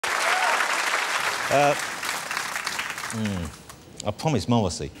I promise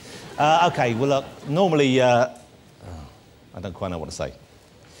modesty. OK, well, look, normally... I don't quite know what to say.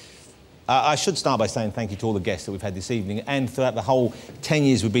 I should start by saying thank you to all the guests that we've had this evening and throughout the whole 10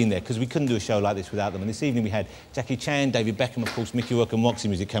 years we've been there, because we couldn't do a show like this without them. And this evening we had Jackie Chan, David Beckham, of course, Mickey Rourke and Roxy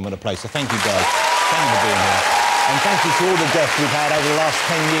Music came on to play. So thank you, guys. Thank you for being here. And thank you to all the guests we've had over the last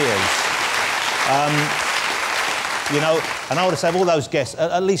 10 years. You know, and I would say of all those guests,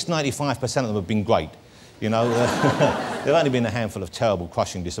 at least 95% of them have been great. You know, there have only been a handful of terrible,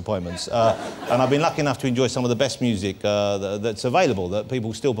 crushing disappointments. And I've been lucky enough to enjoy some of the best music that's available, that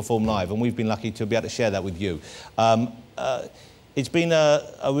people still perform live, and we've been lucky to be able to share that with you. It's been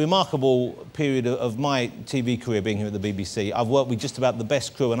a remarkable period of my TV career being here at the BBC. I've worked with just about the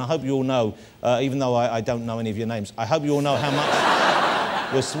best crew, and I hope you all know, even though I don't know any of your names, I hope you all know how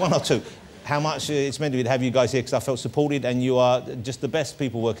much... There's one or two. How much it's meant to be to have you guys here, because I felt supported, and you are just the best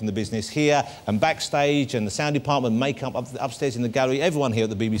people working the business here and backstage, and the sound department, makeup, upstairs in the gallery. Everyone here at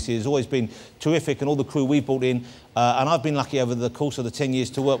the BBC has always been terrific, and all the crew we've brought in. And I've been lucky over the course of the 10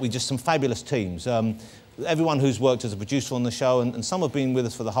 years to work with just some fabulous teams. Everyone who's worked as a producer on the show, and some have been with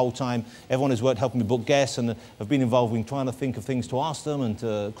us for the whole time. Everyone who's worked helping me book guests and have been involved in trying to think of things to ask them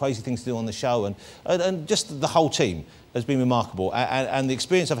and crazy things to do on the show, and just the whole team has been remarkable. And the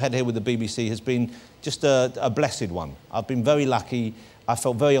experience I've had here with the BBC has been just a blessed one. I've been very lucky. I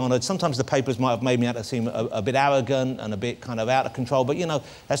felt very honoured. Sometimes the papers might have made me out to seem a bit arrogant and a bit kind of out of control, but, you know,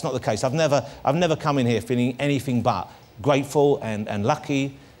 that's not the case. I've never come in here feeling anything but grateful and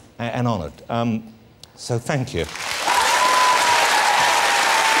lucky and honoured. So thank you.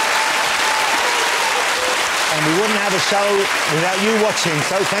 And we wouldn't have a show without you watching,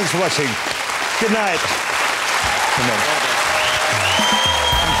 so thanks for watching. Good night. Come on.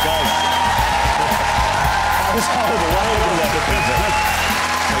 Thanks, guys. That was horrible.